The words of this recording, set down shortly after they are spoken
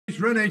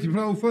Rene to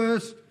throw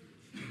first.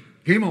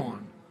 Game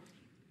on.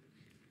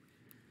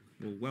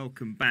 Well,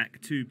 welcome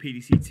back to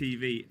PDC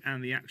TV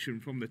and the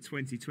action from the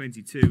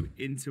 2022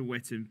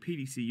 Interwetten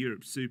PDC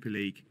Europe Super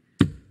League.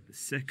 The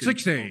second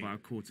 60. of our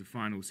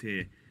quarterfinals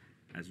here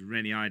as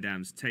Rennie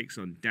Eidams takes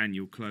on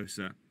Daniel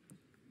Klose.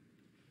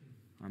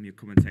 I'm your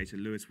commentator,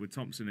 Lewis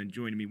Wood-Thompson, and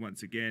joining me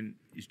once again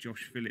is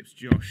Josh Phillips.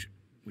 Josh,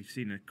 we've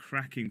seen a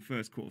cracking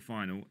first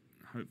quarterfinal.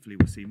 Hopefully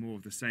we'll see more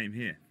of the same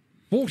here.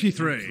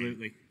 43.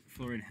 Absolutely.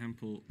 Florian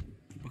Hempel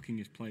booking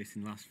his place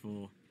in last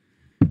four,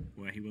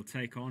 where he will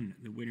take on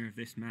the winner of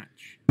this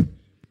match.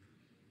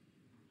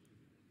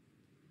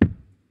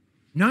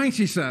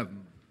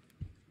 97.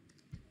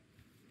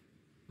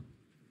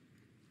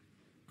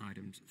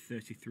 Eidams,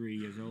 33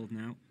 years old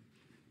now.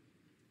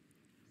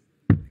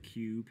 The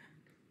Cube.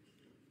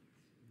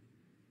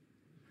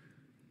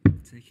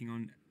 Taking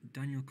on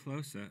Daniel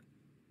Klose,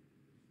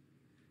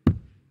 who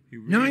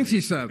really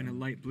 97. has been a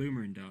late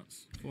bloomer in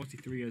darts.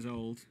 43 years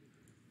old,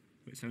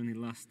 but it's only the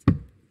last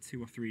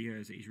 2 or 3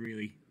 years that he's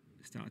really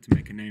started to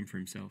make a name for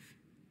himself.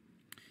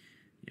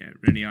 Yeah,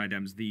 Rennie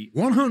Eidams, the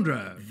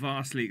 100.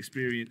 vastly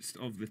experienced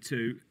of the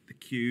two. The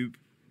Cube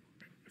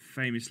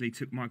famously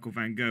took Michael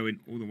van Gogh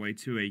all the way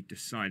to a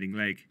deciding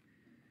leg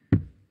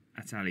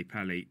at Ali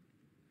Pali.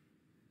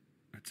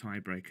 A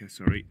tiebreaker,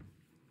 sorry.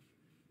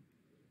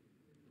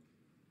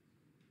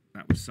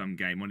 That was some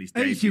game on his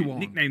debut. 81.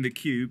 Nicknamed the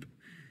Cube.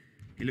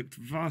 He looked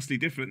vastly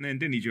different then,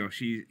 didn't he, Josh?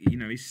 He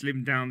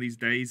slimmed down these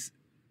days.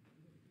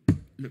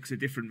 Looks a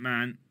different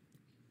man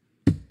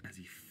as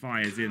he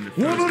fires in the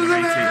first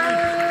rating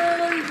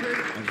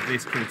of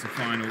this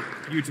quarter-final.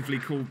 Beautifully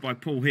called by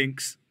Paul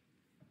Hinks.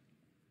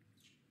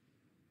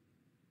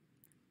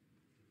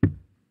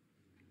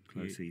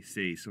 Klose, you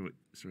see.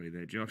 Sorry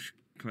there, Josh.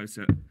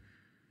 Klose,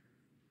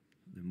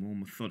 the more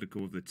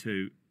methodical of the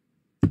two.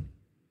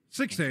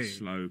 60.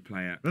 Slow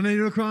player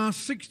Rene Lacroix,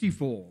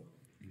 64.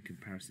 in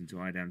comparison to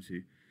Eidams,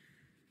 who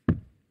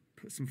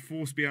put some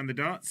force behind the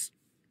darts.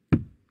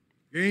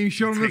 Game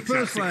shot on the Takes that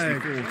first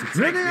leg. 64 to take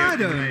Rene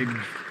the opening leg.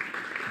 Eidams.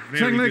 Very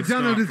Second leg good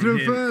down start to from through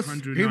him. first.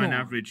 109 Game on.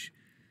 average,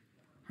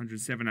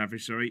 107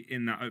 average, sorry,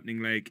 in that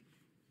opening leg.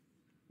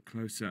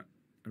 Closer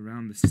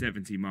around the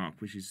 70 mark,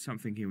 which is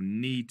something he'll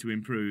need to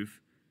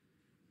improve,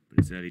 but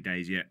it's early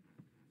days yet.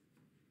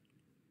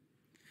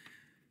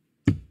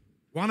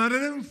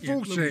 140. Yeah,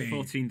 lovely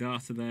 14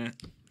 darter there.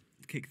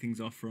 Kick things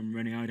off from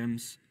Rennie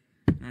Eidams.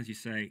 As you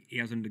say, he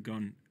has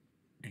undergone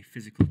a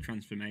physical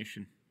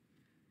transformation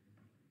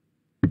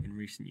in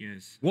recent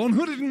years.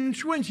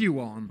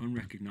 121.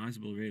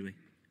 Unrecognisable, really,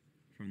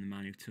 from the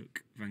man who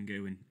took Van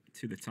Gogh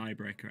to the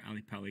tiebreaker at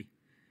Ali Pali.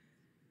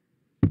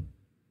 It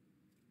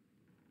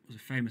was a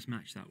famous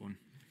match, that one.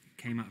 It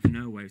came out of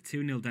nowhere,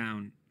 2-0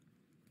 down,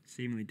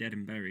 seemingly dead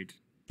and buried.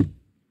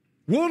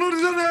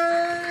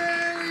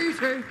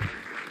 180.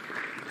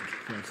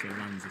 Klose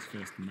lands his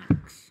first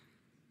max.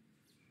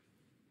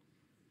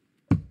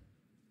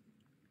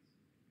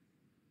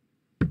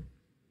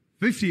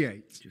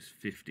 Just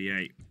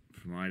 58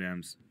 from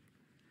Eidams.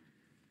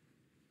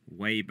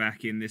 Way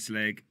back in this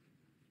leg.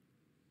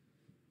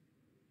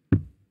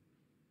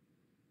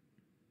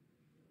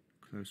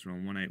 Closer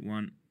on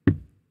 181.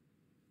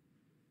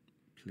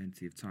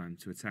 Plenty of time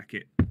to attack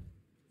it.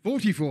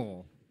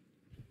 44.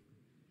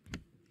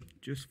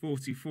 Just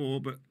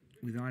 44, but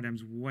with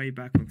Eidams way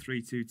back on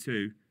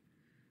 322.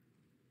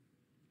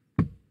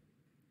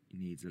 He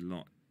needs a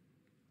lot.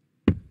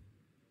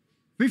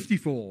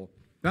 54.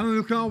 Daniel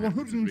Lacroix, That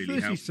doesn't really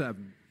help.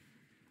 137.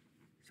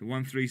 So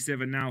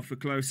 137 now for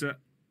Klose.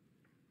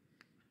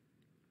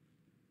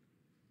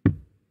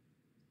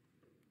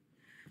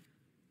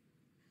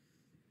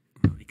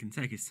 Well, he can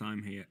take his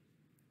time here.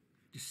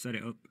 Just set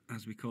it up,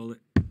 as we call it.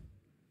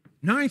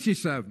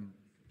 97.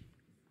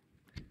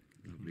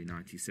 Lovely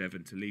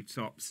 97 to leave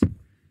tops.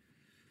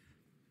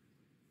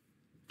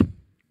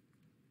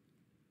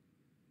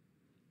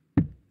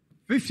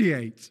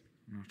 58.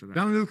 And after that,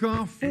 Daniel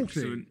Lacroix, 40.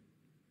 excellent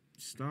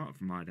start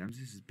from Eidams.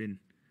 This has been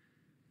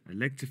a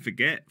leg to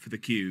forget for the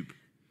Cube.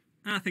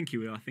 I think he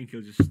will. I think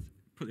he'll just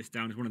put this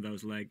down as one of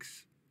those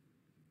legs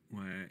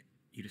where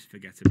you just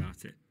forget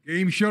about it.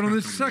 Game shot on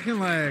the second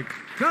leg.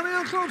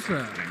 Daniel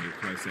Klose. Daniel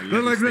Klose Good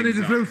levels leg ready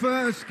things to up. throw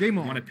first. Game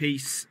on. One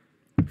apiece.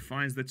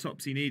 Finds the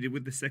tops he needed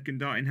with the second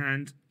dart in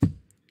hand.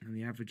 And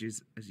the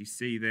averages, as you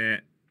see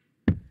there,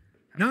 have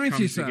come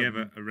 97.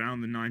 together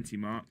around the 90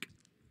 mark.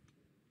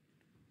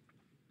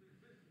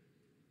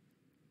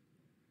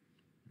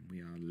 We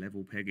are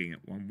level pegging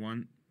at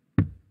 1-1.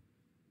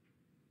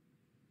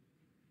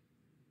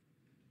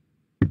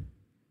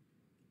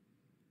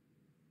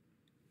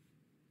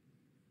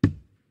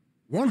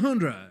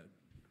 $100.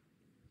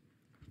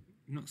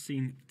 Not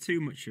seen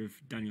too much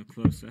of Daniel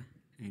Klose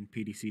in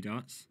PDC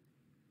darts.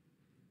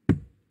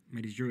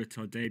 Made his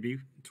Eurotour debut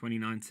in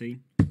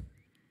 2019.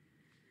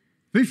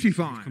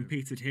 55.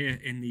 Competed here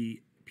in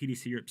the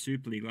PDC Europe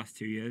Super League last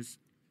 2 years,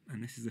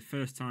 and this is the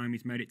first time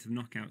he's made it to the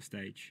knockout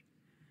stage.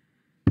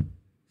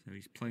 So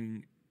he's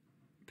playing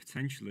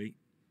potentially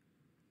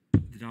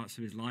the darts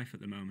of his life at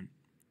the moment.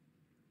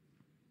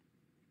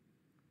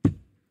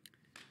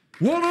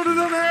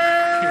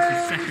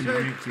 It's his second 180.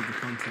 point of the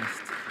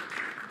contest.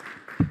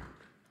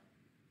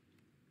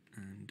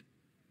 And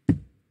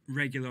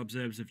regular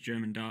observers of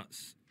German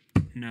darts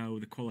know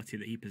the quality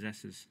that he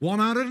possesses.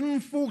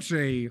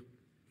 140.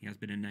 He has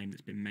been a name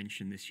that's been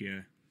mentioned this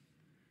year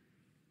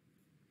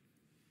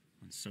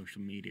on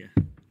social media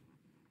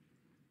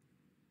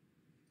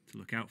to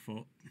look out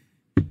for.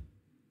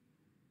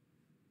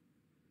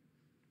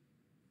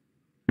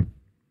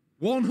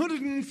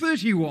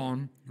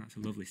 131. That's a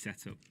lovely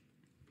setup.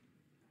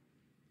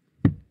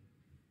 And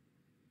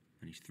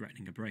he's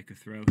threatening a breaker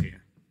throw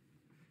here.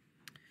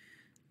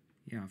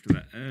 Yeah, after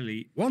that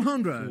early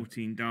 100.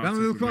 14 darts Down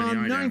off to of the Rennie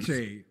card, Eidams,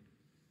 90.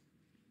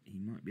 he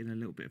might be in a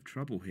little bit of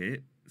trouble here.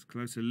 As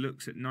Klose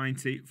looks at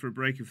 90 for a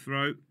break of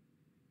throw.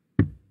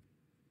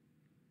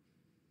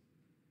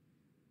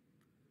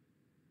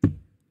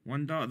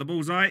 One dart at the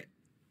bullseye.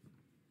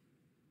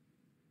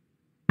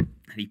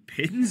 And he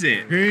pins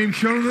it. Game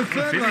shot on the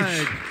third finish.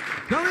 leg.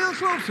 Daniel A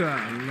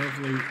Klose.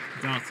 lovely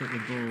dart at the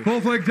ball.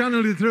 Fourth leg,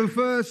 Daniel did through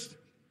first.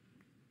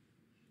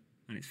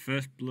 And it's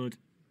first blood,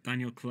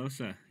 Daniel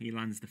Klose. He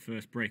lands the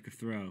first breaker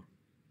throw.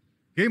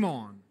 Game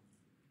on.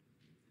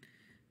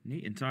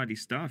 Neat and tidy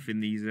stuff in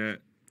these the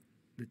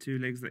two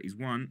legs that he's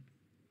won.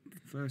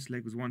 First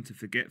leg was one to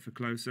forget for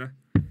Klose.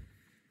 The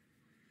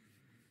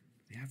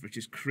average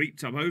has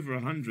creeped up over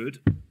 100.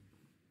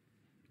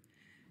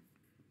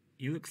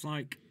 He looks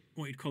like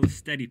what you'd call a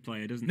steady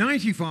player, doesn't he?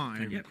 95.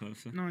 Daniel Yep.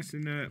 Klose. Nice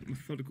and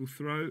methodical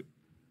throw.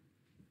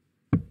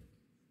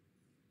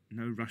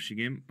 No rushing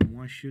him. And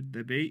why should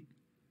there be?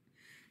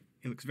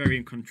 He looks very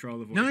in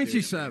control of what he's doing.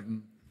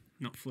 97.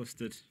 Not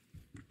flustered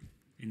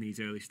in these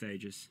early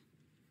stages.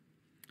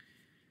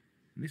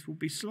 And this will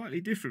be slightly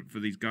different for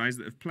these guys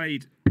that have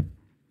played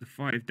the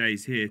 5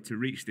 days here to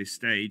reach this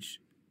stage.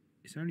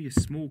 It's only a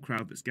small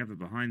crowd that's gathered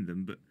behind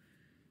them, but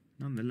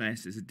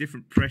nonetheless, it's a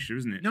different pressure,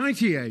 isn't it?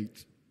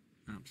 98.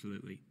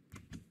 Absolutely.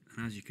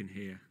 And as you can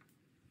hear,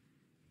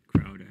 the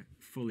crowd are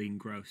fully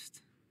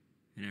engrossed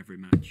in every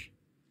match.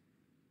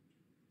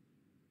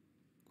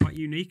 Quite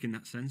unique in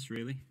that sense,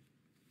 really.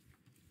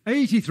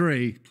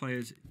 83.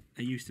 Players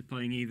are used to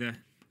playing either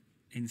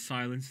in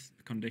silence,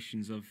 the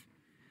conditions of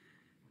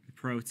the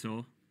Pro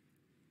Tour,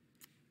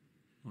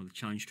 or the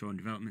Challenge Tour and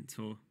Development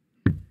Tour,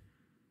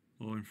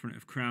 or in front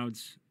of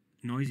crowds,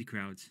 noisy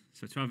crowds.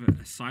 So to have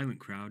a silent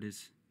crowd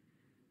is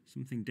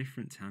something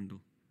different to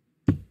handle.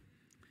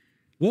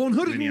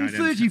 Rennie Eidams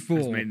 134.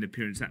 has made an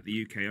appearance at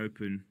the UK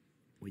Open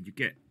where you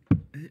get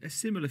a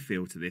similar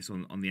feel to this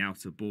on the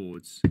outer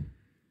boards.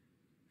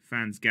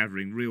 Fans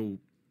gathering, real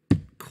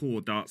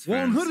core darts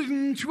fans.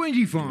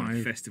 125.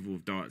 A festival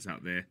of darts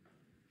out there.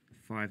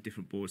 5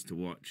 different boards to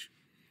watch.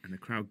 And the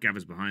crowd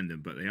gathers behind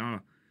them, but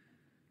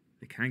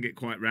they can get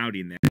quite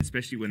rowdy in there,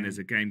 especially when there's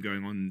a game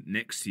going on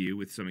next to you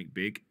with something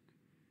big.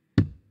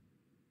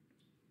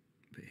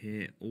 But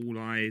here, all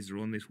eyes are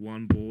on this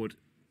one board.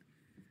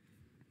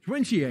 I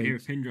hear a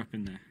 28. pin drop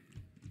in there.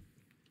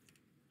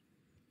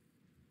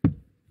 A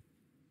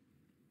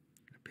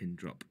pin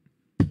drop.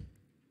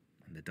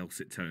 And the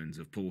dulcet tones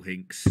of Paul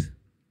Hinks.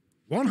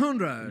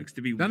 100. Looks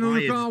to be Daniel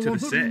wired Ricard, to the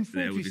set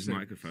there with his 146.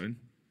 microphone.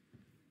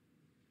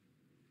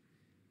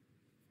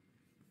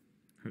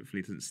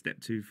 Hopefully he doesn't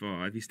step too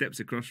far. If he steps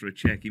across for a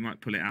check, he might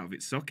pull it out of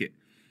its socket.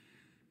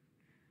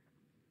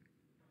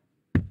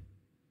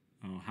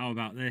 Oh, how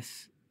about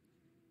this?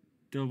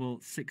 Double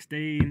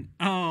 16.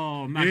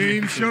 Oh, Game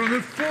magnificent. shot on the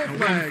A fourth leg.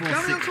 Daniel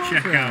 146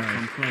 check out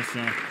Klose. from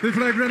Klose. Fifth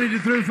leg ready to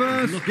through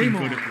first. Looking Game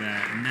good on. up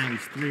there. And now he's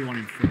 3-1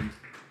 in front.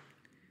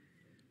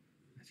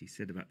 As he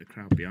said about the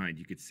crowd behind,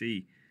 you could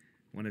see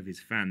one of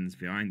his fans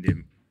behind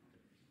him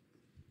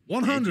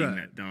edging 100.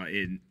 that dart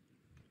in.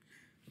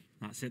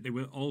 That's it. They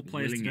will all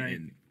players Willing it today.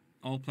 in.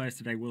 All players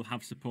today will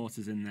have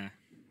supporters in there.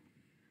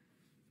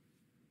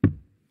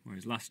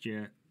 Whereas last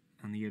year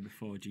and the year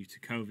before, due to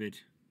COVID,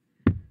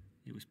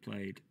 it was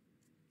played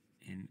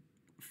in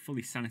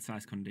fully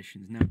sanitised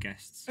conditions. No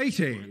guests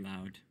 80. were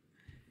allowed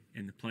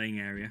in the playing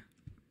area.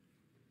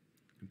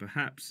 And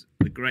perhaps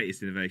the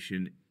greatest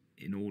innovation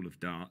in all of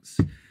darts.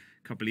 A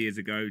couple of years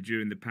ago,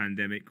 during the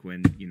pandemic,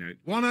 when, you know, things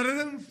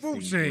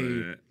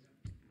 140. were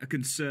a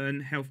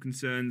concern, health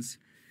concerns,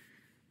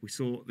 we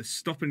saw the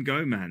stop and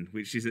go man,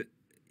 which is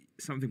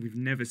something we've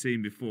never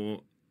seen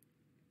before.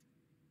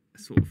 A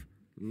sort of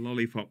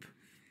lollipop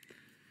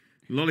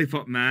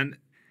man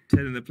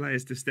telling the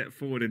players to step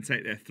forward and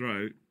take their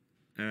throw.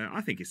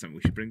 I think it's something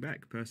we should bring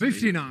back, personally.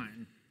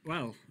 59.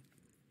 Well,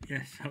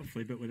 yes,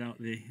 hopefully, but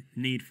without the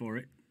need for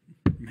it.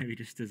 Maybe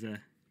just as a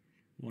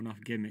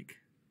one-off gimmick.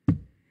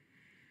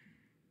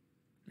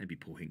 Maybe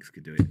Paul Hinks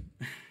could do it.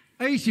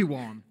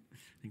 81. I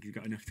think he's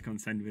got enough to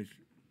contend with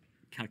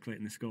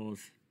calculating the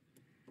scores.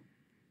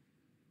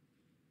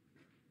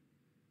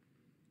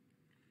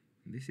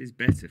 This is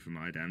better from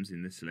Eidams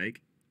in this leg.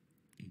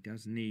 He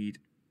does need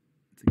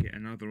to get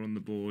another on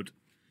the board.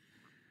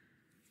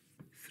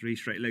 3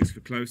 straight legs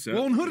for Klose.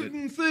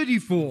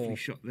 134. He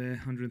shot there,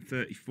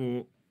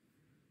 134.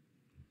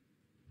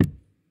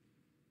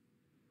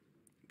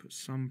 Put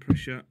some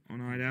pressure on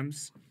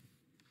Eidams.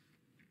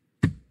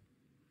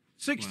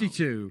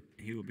 62.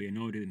 He will be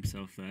annoyed with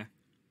himself there.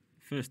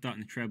 First start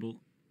in the treble.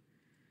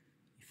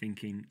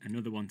 Thinking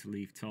another one to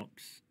leave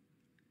tops.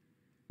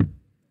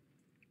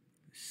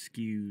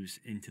 Skews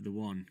into the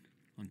one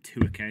on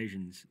 2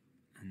 occasions.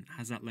 And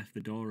has that left the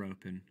door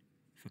open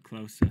for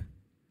Klose?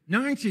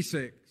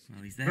 96.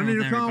 Well, he's there Running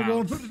or the car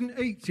thereabouts.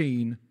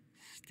 118.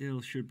 Still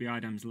should be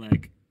Eidams'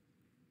 leg.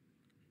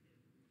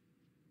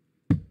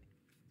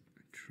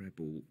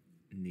 Treble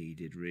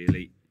needed,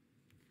 really.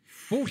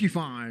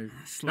 45.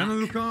 Slack.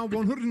 Down the car And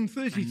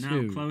 132.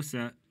 now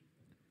Klose,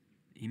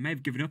 he may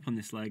have given up on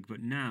this leg,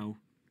 but now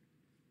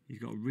he's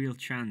got a real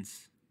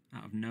chance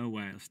out of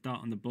nowhere. He'll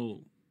start on the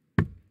bull.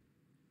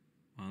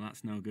 Well,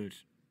 that's no good.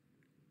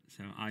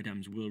 So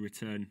Eidams will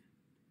return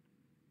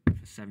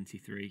for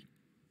 73.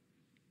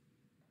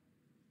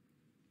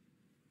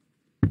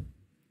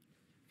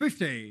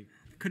 50.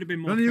 Could have been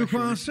more Running the pressure.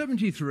 on car it.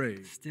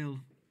 73.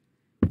 Still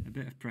a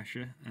bit of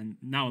pressure, and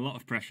now a lot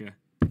of pressure.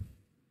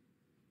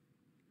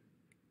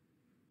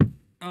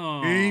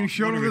 Oh, Game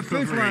shot what a on the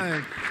fifth recovery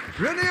leg.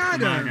 Ready from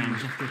Eidams.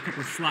 Eidams after a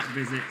couple of slack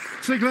visits.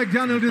 6 leg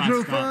Daniel to Bad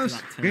throw start to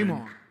first. that Game turn.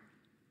 on.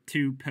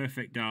 2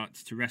 perfect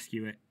darts to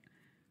rescue it,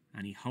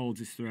 and he holds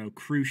his throw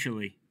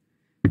crucially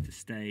to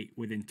stay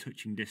within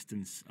touching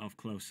distance of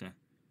Klose.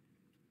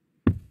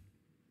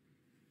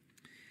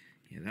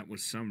 Yeah, that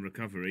was some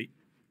recovery.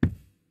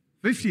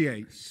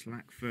 58.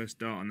 Slack first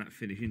dart on that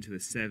finish into the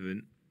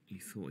 7.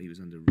 You thought he was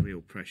under real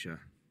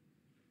pressure.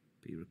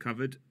 But he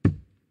recovered.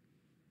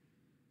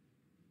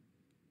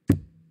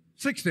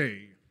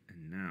 60.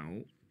 And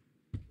now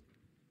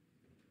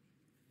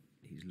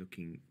he's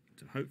looking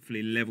to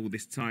hopefully level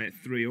this tie at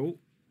 3-all.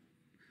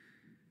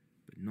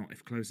 But not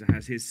if Klose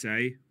has his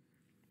say.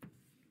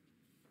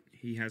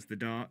 He has the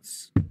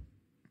darts.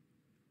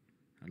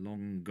 A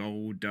long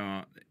gold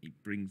dart that he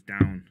brings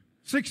down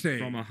 60.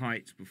 from a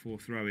height before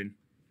throwing.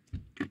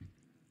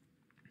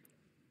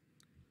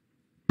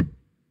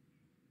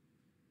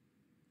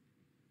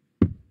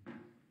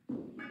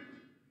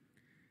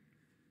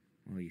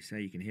 Well, you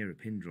say you can hear a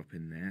pin drop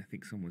in there. I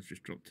think someone's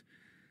just dropped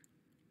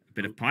a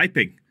bit of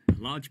piping.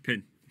 Large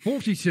pin.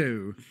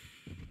 42.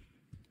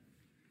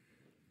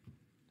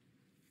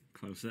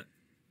 Klose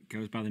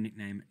goes by the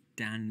nickname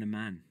Dan the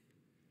Man.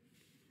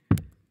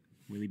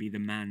 Will he be the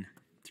man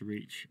to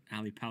reach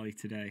Ali Pali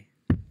today?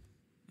 The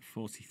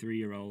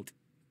 43-year-old.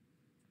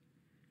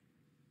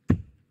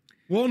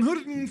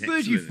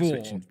 134.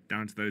 Switching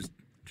down to those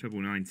treble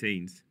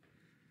 19s.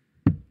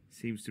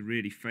 Seems to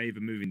really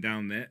favour moving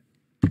down there.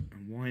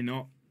 And why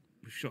not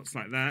with shots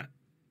like that?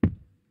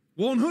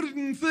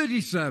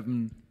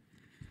 137.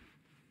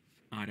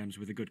 Eidams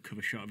with a good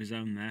cover shot of his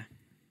own there.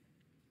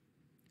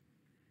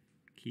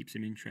 Keeps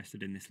him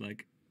interested in this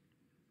leg.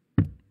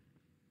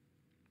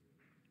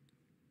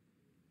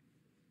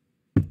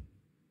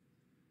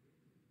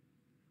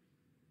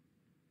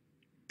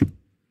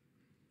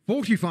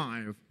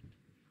 $45.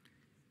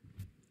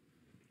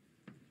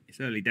 It's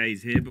early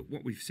days here, but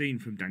what we've seen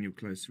from Daniel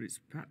Klose, it's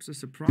perhaps a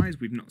surprise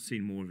we've not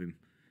seen more of him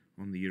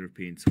on the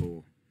European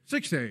tour.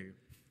 60.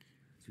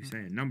 As we say,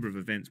 a number of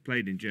events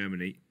played in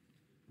Germany,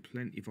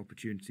 plenty of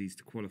opportunities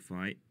to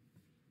qualify,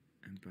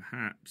 and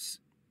perhaps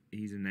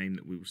he's a name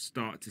that we will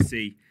start to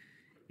see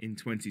in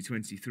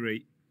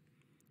 2023.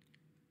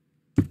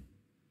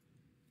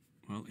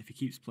 Well, if he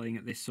keeps playing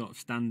at this sort of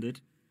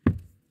standard,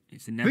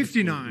 it's inevitable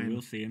 59. we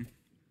will see him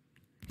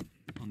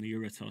on the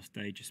Eurotour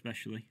stage,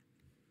 especially.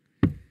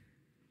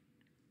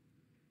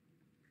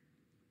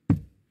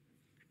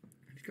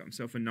 He's got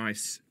himself a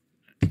nice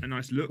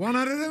look.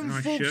 140.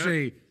 Nice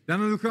shirt.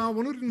 Down the car,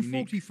 Unique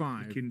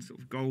 145. looking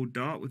sort of gold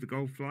dart with the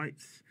gold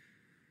flights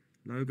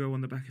logo on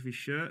the back of his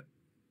shirt.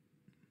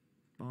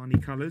 Barney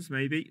colours,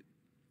 maybe.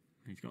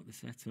 He's got the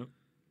setup.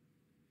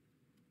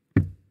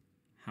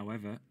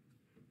 However,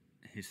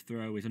 his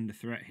throw is under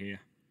threat here.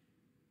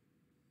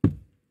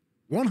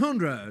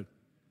 100.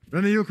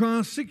 Running your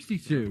car,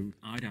 62.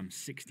 Eidams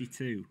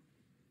 62.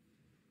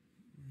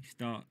 We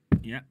start,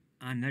 yeah,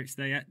 and notes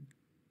there yet.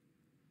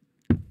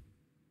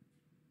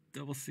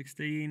 Double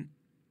 16.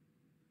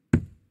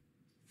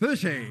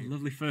 30.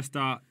 Lovely first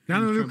start.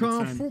 Down in the treble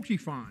car, 10.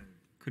 45.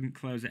 Couldn't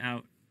close it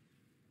out.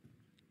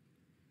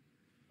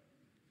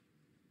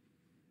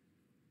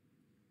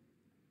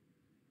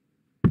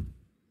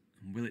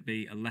 And will it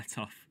be a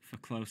let-off for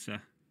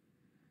Klose?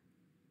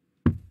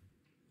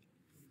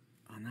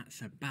 And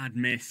that's a bad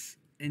miss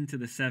into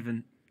the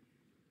 7.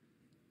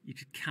 You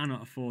just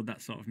cannot afford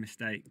that sort of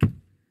mistake.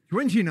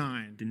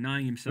 29.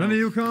 Denying himself Running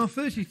your car,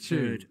 32.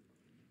 third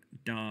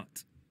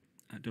dart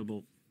at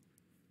double.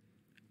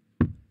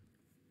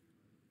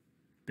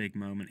 Big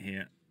moment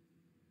here.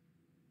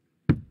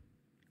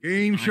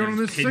 Game shot on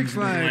the Eidams pinned 6th to the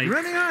leg. leg.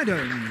 Running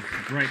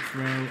Eidams. Break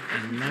throw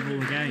and level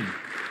the game.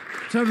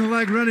 7th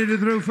leg ready to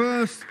throw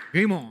first.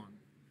 Game on.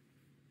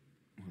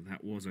 Well,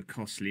 that was a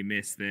costly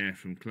miss there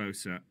from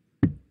Klose.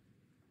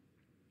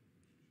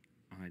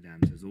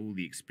 Eidams has all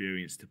the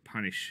experience to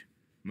punish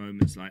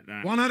moments like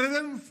that.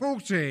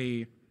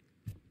 140.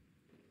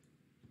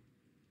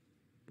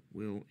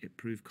 Will it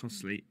prove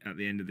costly at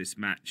the end of this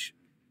match?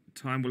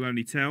 Time will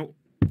only tell.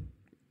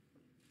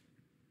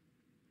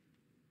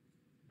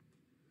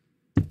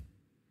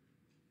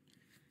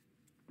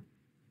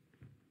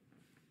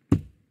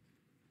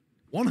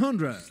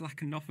 100.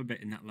 Slackened off a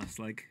bit in that last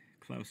leg,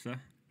 Klose.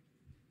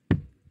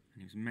 And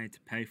he was made to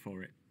pay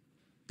for it.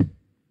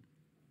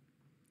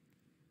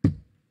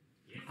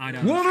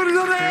 Eidams 100.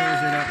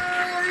 clears it up.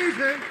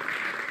 Easy.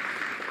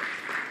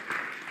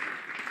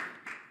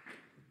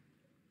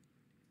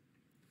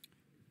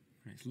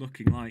 And it's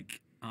looking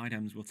like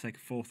Eidams will take a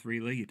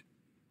 4-3 lead.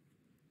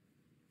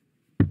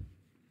 Yeah,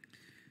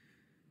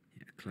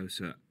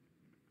 Klose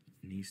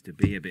needs to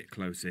be a bit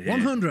closer here.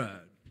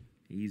 100.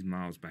 He's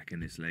miles back in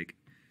this leg.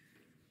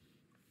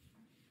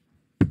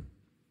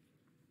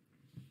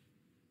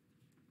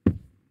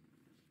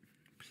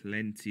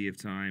 Plenty of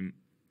time.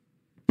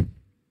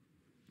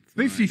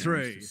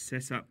 53. To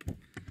set up the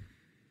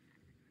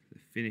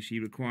finish he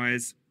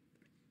requires.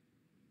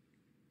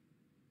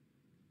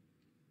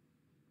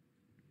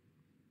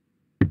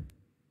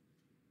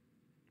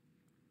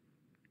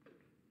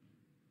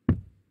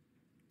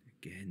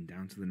 Again,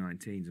 down to the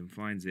 19s and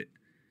finds it.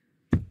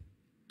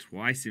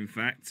 Twice, in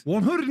fact.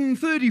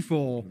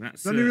 134. That Daniel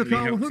certainly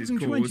Ricard, helps his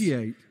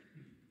 128.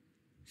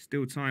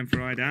 Still time for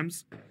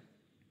Eidams.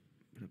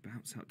 But a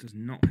bounce out does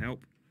not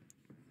help.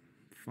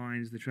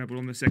 Finds the treble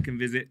on the second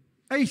visit.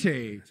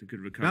 80. That's a good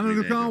recovery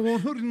Daniel there, Ricard,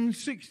 Josh.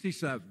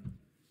 167.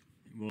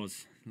 It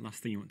was. The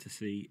last thing you want to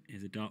see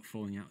is a dart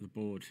falling out of the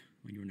board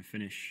when you're in a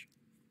finish.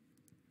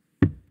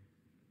 The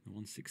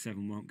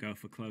 167 won't go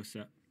for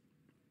Klose.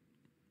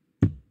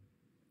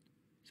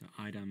 So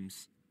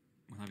Eidams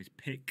will have his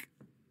pick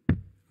of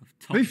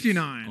tops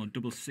 59. or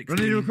double 16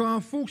 Daniel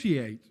Ricard,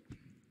 48.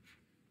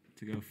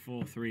 to go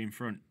 4-3 in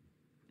front.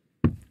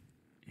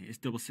 It is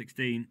double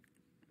 16.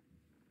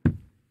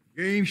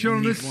 Game shot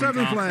on the Needs one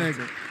 7th half leg.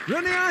 at it.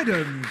 Ronnie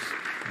Eidams.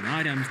 And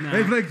Eidams now.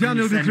 They've let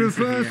Daniel in the through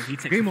centre here. first. He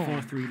takes Game a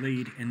on. 4-3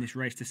 lead in this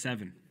race to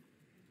 7.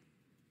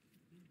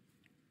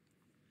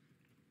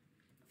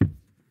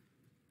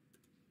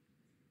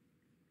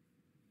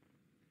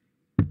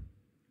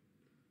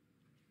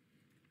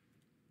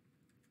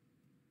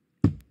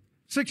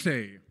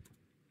 $60.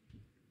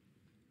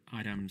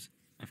 Eidams,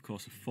 of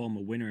course, a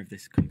former winner of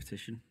this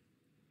competition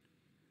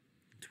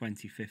in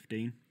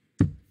 2015.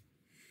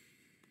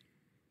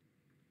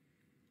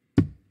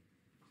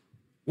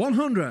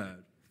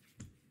 100.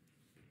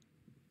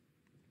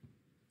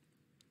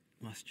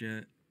 Last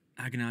year,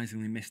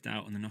 agonisingly missed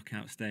out on the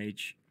knockout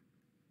stage.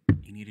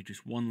 He needed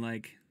just one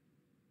leg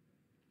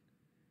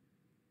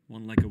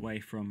away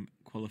from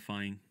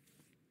qualifying,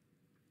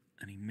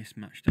 and he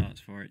mismatched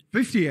darts for it.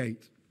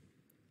 58.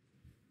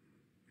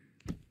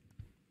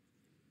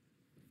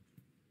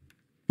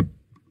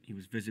 He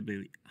was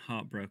visibly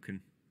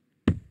heartbroken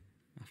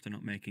after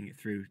not making it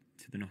through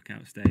to the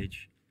knockout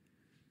stage.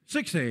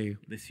 60.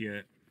 This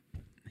year,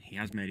 he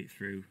has made it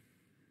through,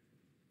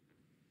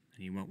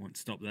 and he won't want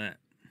to stop there.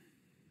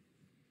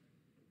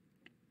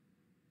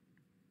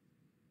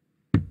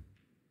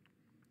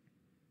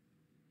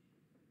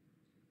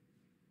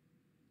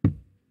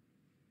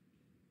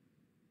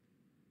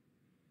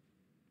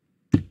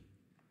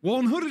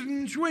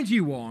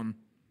 $121.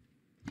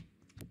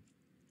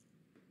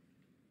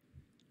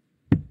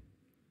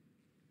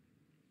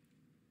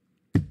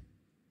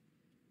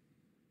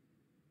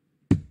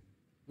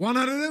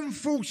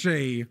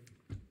 $140.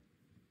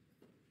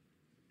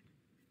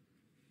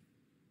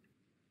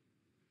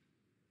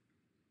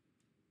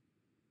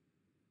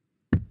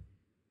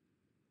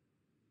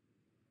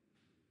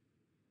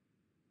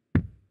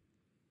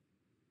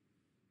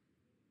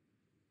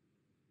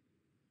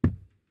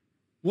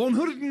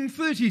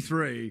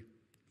 $133.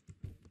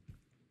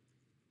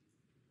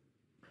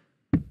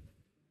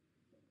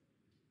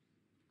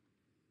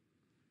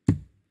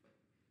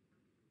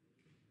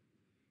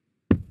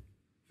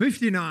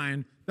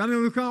 $59.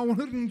 Daniel Ricard,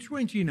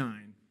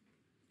 129.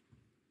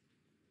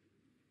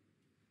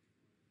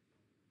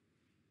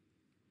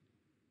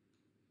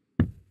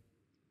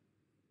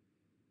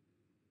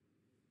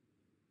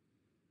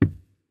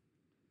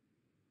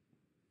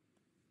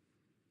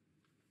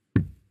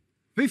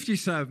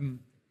 $57.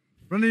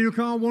 Daniel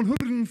Ricard,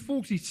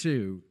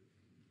 142.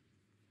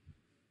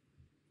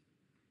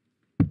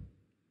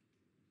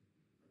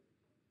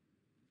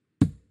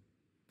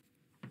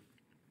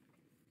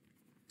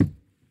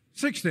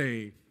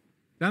 $60.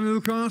 Daniel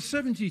Ricard,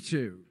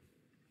 72.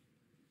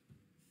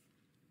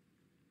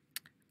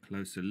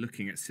 Klose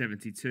looking at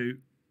 72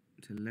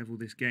 to level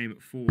this game at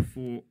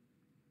 4-4.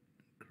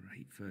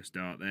 Great first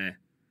dart there.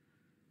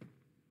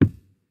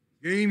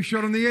 Game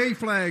shot on the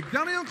 8th leg.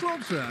 Daniel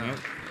Klose. Well,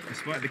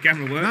 despite the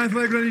camera work, 9th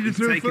leg ready to he's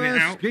throw taking it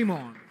first. out. Game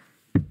on.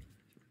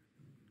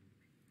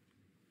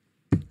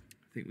 I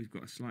think we've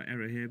got a slight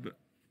error here, but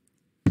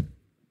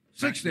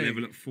 60.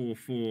 level at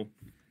 4-4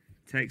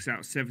 takes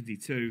out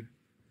 72.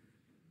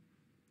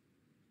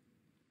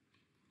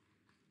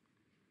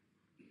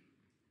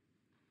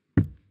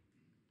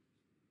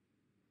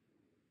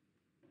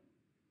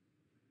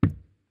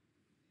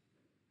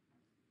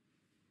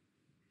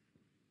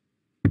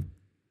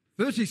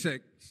 $36.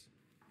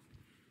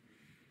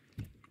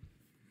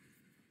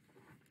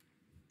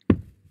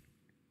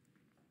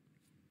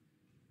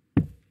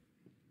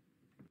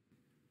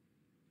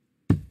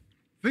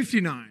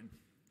 $59.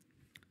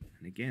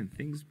 And again,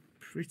 things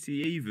pretty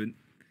even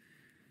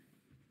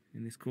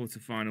in this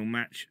quarter-final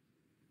match.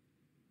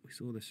 We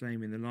saw the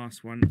same in the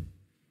last one.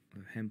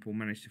 Hempel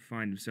managed to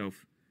find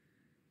himself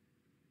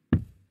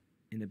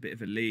in a bit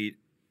of a lead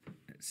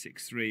at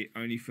 6-3,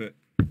 only for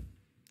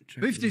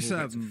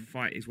 57 to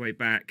fight his way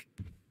back.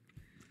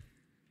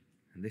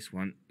 And this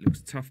one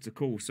looks tough to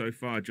call so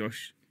far,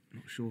 Josh.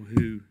 Not sure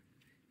who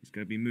is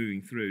going to be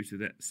moving through to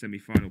that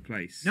semi-final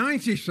place.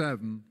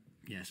 97.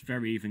 Yes,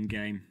 very even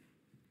game.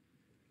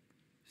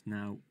 It's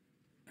now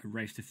a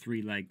race to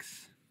 3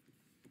 legs.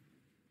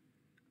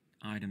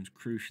 Eidams,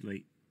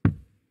 crucially,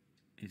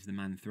 is the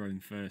man throwing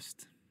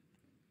first.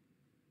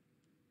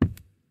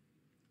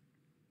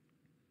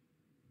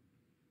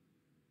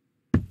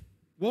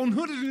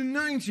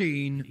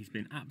 $119. He's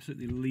been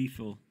absolutely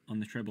lethal on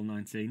the treble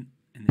 19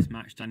 in this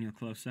match, Daniel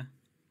Klose.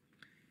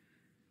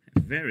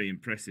 Very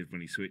impressive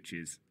when he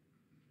switches.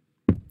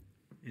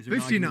 Is there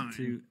an 59 argument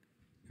to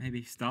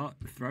maybe start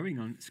scoring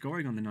on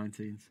the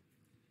 19s?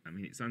 I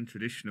mean, it's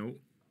untraditional,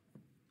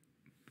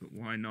 but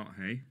why not,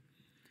 hey?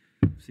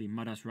 See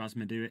Madas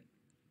Razma do it.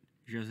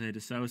 Jose de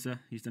Souza,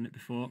 he's done it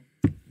before.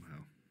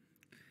 Well,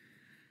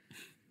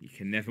 you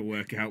can never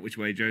work out which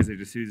way Jose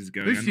de Souza's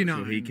going. 59. I'm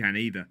not sure he can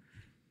either.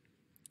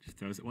 Just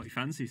throws at what he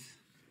fancies.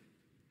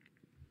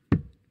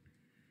 And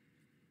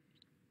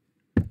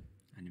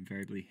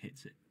invariably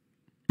hits it.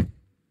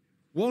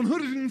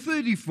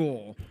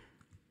 134.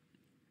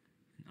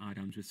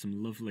 Eidams with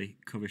some lovely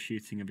cover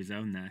shooting of his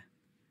own there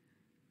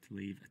to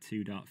leave a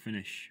 2-dart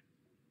finish.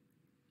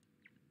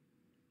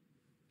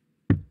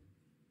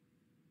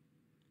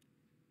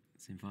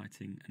 It's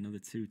inviting another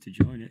 2 to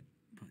join it,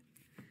 but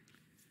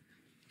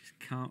just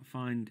can't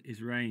find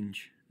his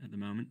range at the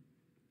moment.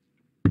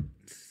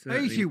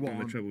 Certainly 81. on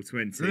the treble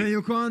 20. There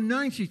you go,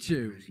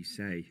 92. As you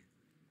say.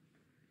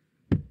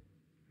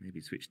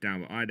 Maybe switch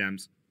down, but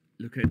Eidams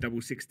looking at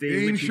double 16.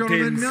 Being which he shot on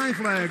the pins. 9th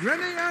leg.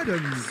 Rennie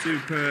Eidams.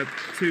 Superb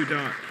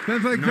 2-dart.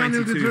 10th leg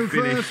Daniel to 92 throw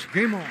finish. first.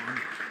 Game on.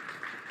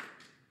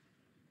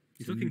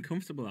 He's looking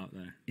comfortable out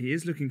there. He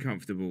is looking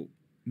comfortable.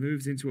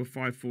 Moves into a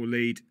 5-4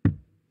 lead.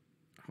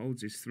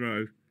 Holds his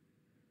throw.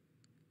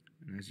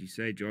 And as you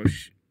say,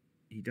 Josh,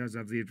 he does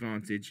have the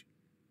advantage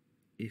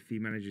if he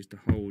manages to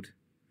hold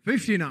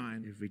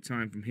 59. every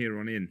time from here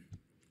on in.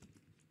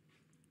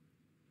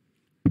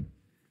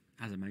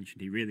 As I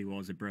mentioned, he really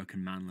was a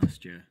broken man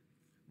last year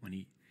when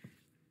he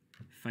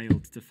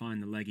failed to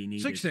find the leg he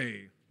needed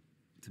 60.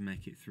 to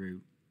make it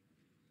through.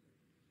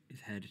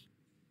 His head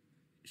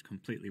just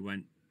completely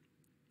went.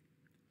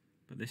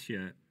 But this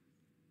year,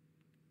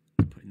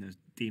 putting those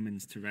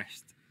demons to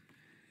rest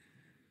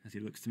as he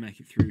looks to make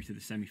it through to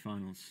the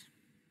semi-finals.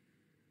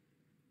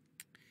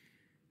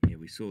 Yeah,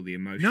 we saw the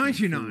emotional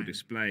 99. full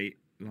display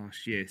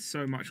last year.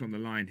 So much on the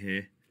line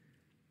here.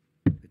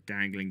 The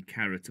dangling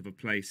carrot of a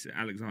place at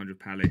Alexandra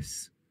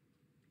Palace.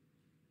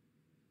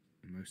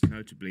 And most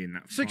notably in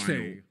that 60.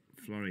 final,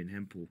 Florian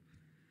Hempel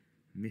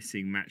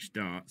missing match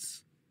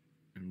darts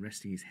and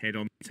resting his head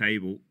on the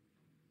table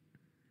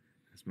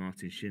as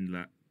Martin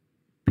Schindler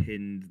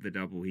pinned the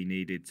double he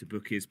needed to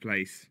book his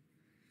place.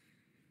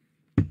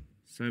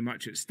 So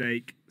much at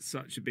stake,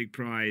 such a big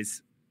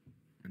prize,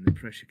 and the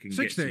pressure can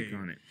 60. get you,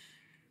 can't it?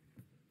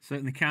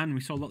 Certainly can.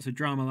 We saw lots of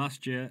drama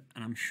last year,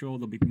 and I'm sure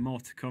there'll be more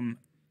to come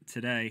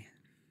today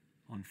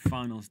on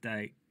finals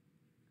day.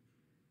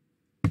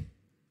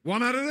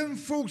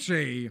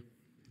 140.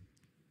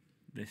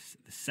 The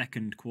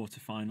second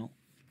quarter-final,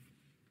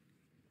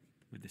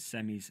 with the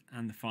semis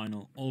and the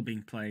final all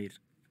being played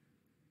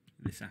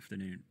this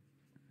afternoon.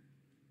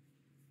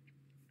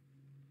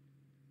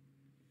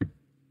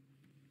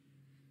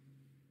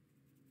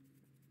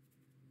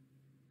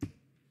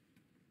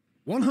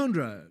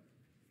 $100.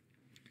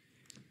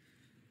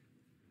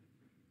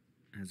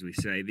 As we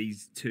say,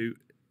 these two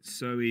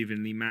so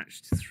evenly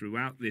matched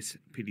throughout this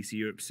PDC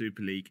Europe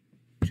Super League.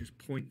 Just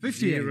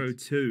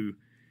 0.02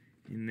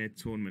 in their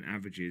tournament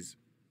averages.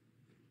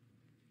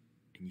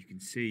 And you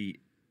can see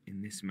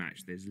in this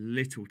match, there's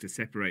little to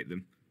separate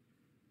them.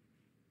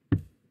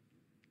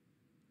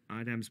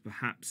 Eidams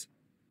perhaps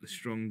the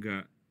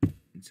stronger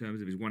in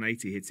terms of his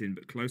 180 hitting,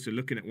 but Klose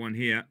looking at one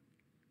here.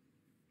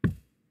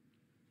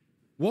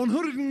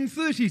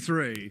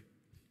 133.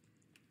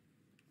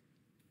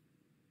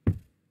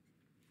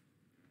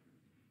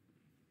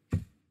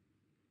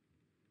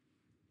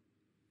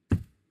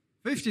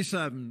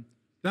 $57.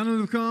 Down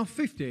on the car,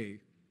 50.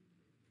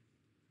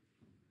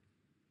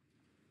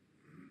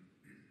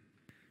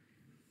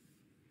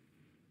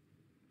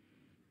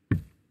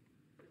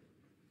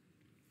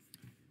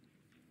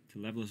 To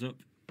level us up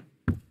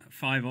at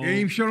 5-all.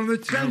 Game shot on the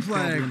 10th No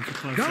leg. problem for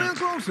Klose. Daniel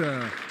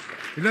Klose.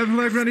 11th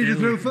leg ready to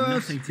throw Still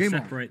first. nothing to Game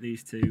on. separate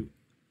these two.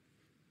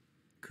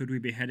 Could we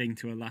be heading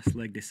to a last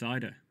leg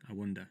decider, I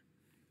wonder?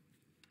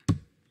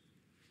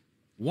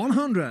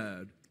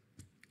 100.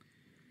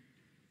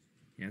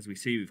 As we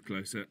see with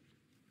Klose,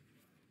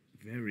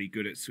 very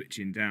good at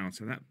switching down,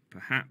 so that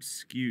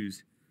perhaps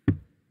skews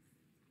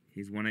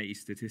his 180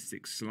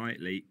 statistics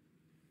slightly.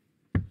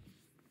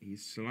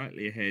 He's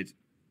slightly ahead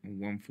on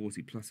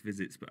 140 plus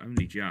visits, but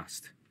only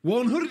just.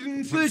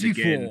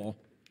 134.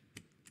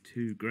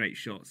 Two great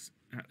shots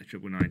at the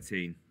treble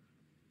 19.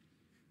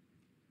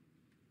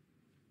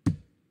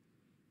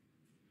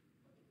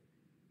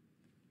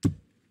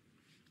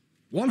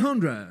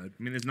 $100. I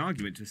mean, there's an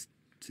argument to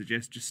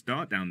suggest just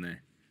start down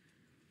there.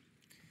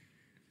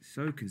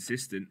 So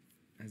consistent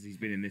as he's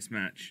been in this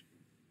match.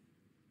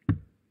 And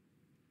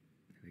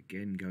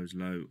again goes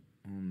low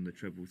on the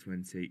treble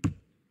 20.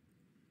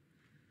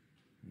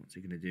 What's he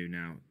going to do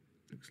now?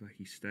 Looks like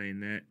he's staying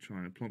there,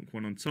 trying to plonk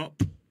one on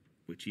top,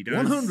 which he does.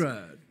 100.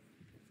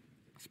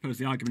 I suppose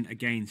the argument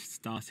against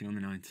starting on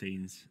the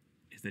 19s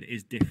is that it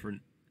is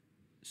different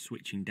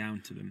switching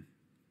down to them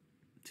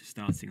to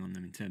starting on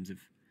them in terms of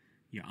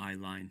your eye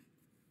line,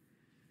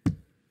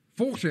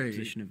 40.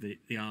 position of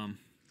the arm.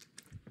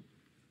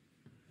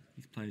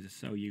 These players are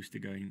so used to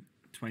going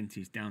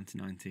 20s down to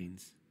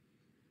 19s.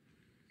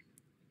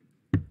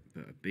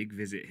 But a big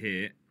visit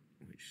here,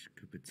 which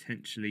could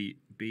potentially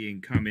be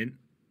incoming.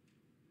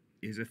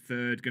 Is a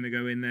third going to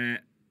go in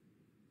there?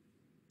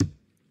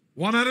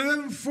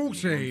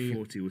 140.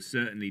 140 will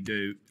certainly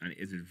do, and it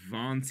is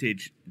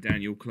advantage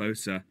Daniel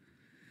Klose.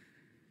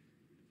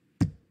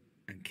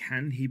 And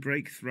can he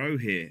break throw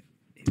here?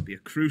 It'd be a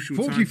crucial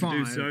 45.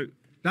 time to do so.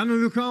 Daniel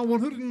Lucar,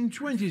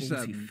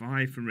 127.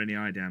 45 from Rennie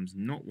Eidams,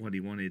 not what he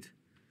wanted.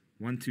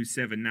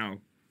 127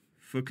 now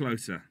for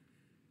Klose. There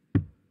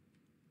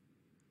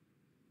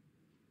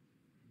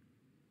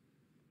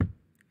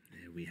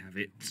we have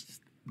it.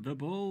 The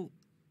ball.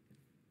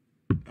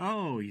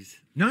 Oh,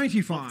 he's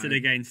 95. opted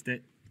against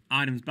it.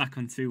 Eidams back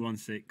on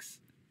 216.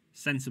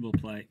 Sensible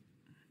play.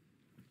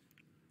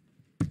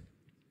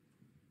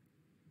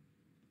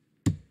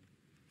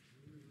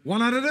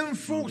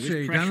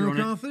 $140. pressure Daniel on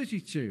Lucar, it.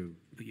 32.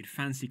 But you'd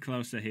fancy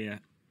Klose here.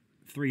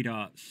 3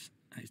 darts.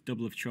 It's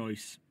double of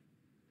choice.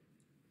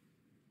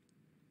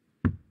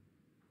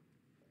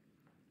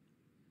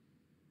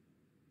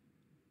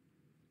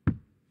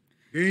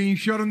 Getting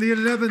shot on the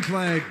 11th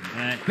leg.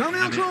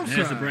 Daniel Klose.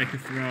 There's a break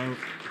of throw.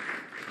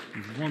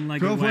 He's one leg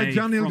 12 away leg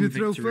Daniel from to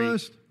throw victory.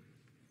 first.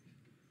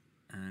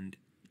 And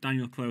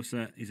Daniel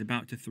Klose is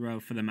about to throw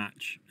for the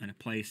match and a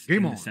place Game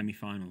in on. the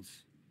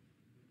semi-finals.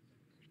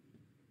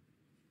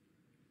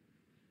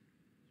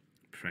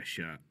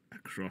 Pressure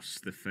across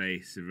the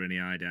face of Rennie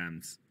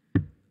Eidams.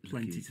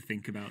 Plenty to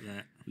think about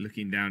there.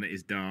 Looking down at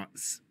his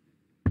darts.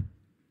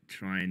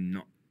 Trying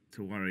not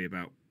to worry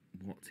about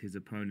what his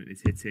opponent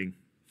is hitting.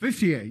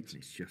 58.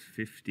 It's just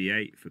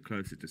 58 for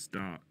Klose to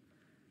start.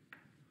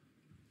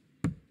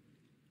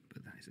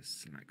 But that is a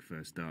slack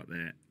first start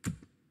there.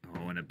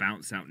 Oh, and a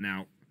bounce out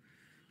now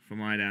from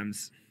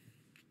Eidams.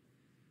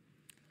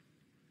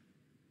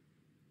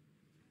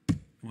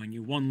 When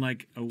you're one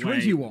leg away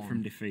 21.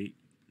 from defeat,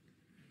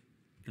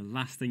 the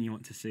last thing you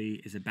want to see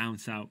is a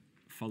bounce out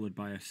followed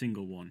by a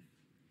single one.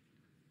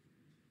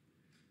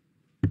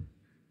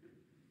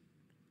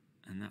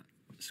 And that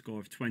score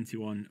of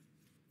 21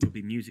 will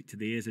be music to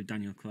the ears of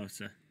Daniel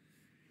Klose.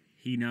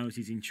 He knows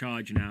he's in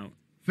charge now.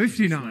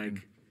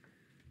 59.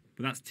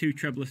 But that's 2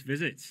 trebleless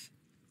visits.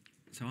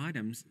 So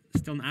Eidams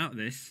still not out of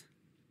this.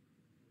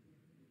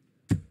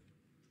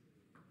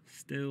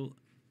 Still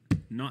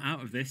not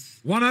out of this.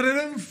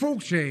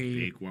 140.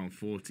 Big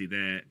 140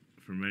 there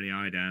from Rennie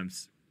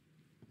Eidams.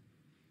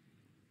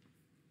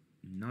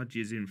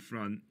 Nudges in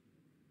front.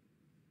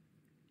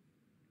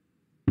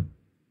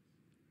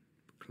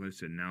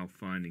 Klose now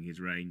finding his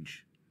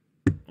range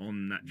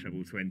on that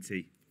treble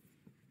 20.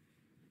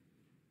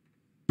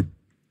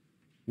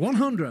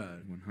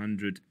 100.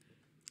 100.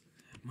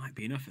 Might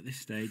be enough at this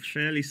stage.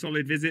 Fairly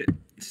solid visit.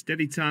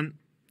 Steady ton.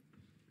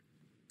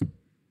 But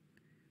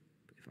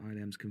if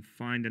Eidams can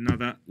find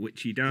another,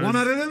 which he does.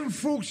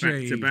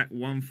 140. Back-to-back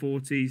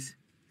 140s.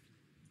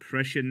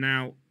 Pressure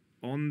now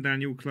on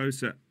Daniel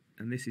Klose.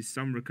 And this is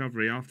some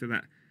recovery after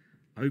that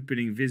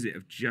opening visit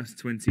of just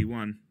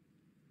 21.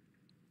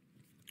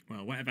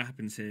 Well, whatever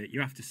happens here, you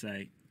have to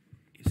say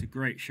it's a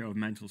great show of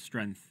mental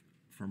strength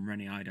from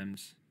Rennie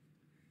Eidams.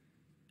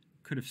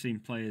 Could have seen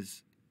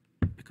players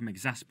become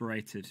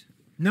exasperated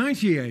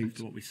 98.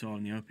 after what we saw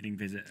in the opening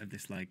visit of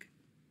this leg.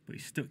 But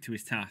he stuck to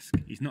his task.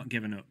 He's not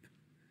given up.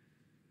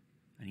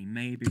 And he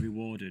may be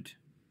rewarded.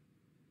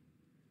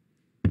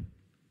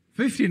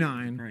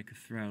 59. Break a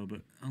throw,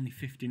 but only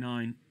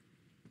 59.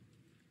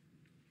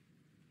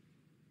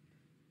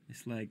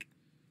 This leg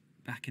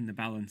back in the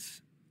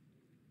balance.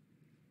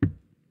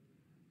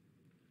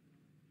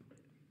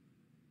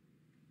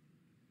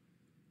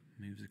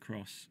 Moves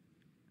across.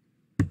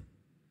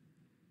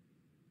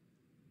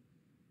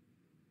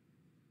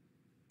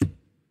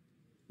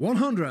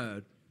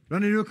 $100.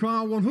 Running to a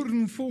car,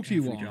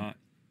 141. Every dart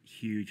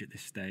huge at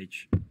this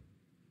stage.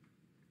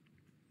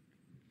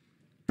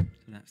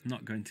 So that's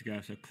not going to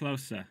go. So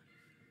Klose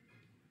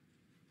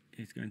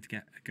is going to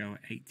get a go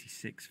at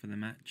 86 for the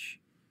match.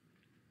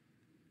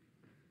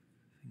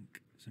 I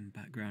think some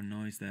background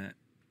noise there.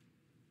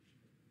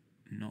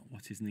 Not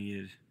what is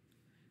needed.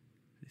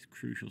 This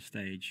crucial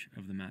stage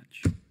of the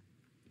match.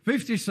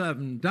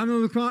 57. Daniel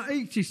Lucar,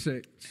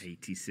 86.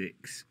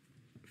 86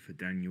 for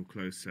Daniel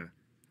Klose.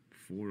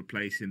 for a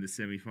place in the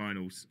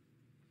semi-finals.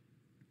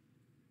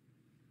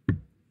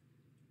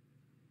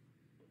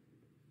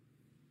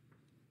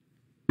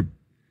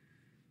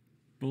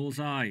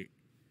 Bullseye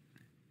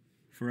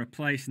for a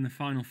place in the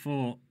final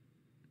four.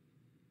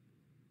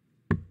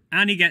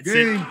 And he gets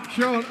Game, it.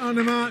 shot, and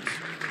a match.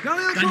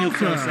 Daniel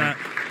Klose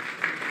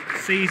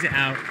sees it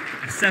out.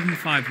 A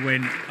 7-5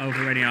 win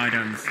over Rennie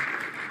Eidams.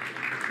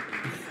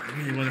 It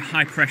really was a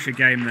high-pressure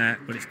game there,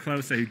 but it's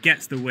Klose who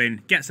gets the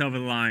win, gets over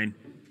the line.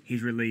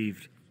 He's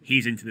relieved.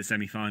 He's into the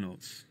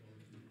semi-finals.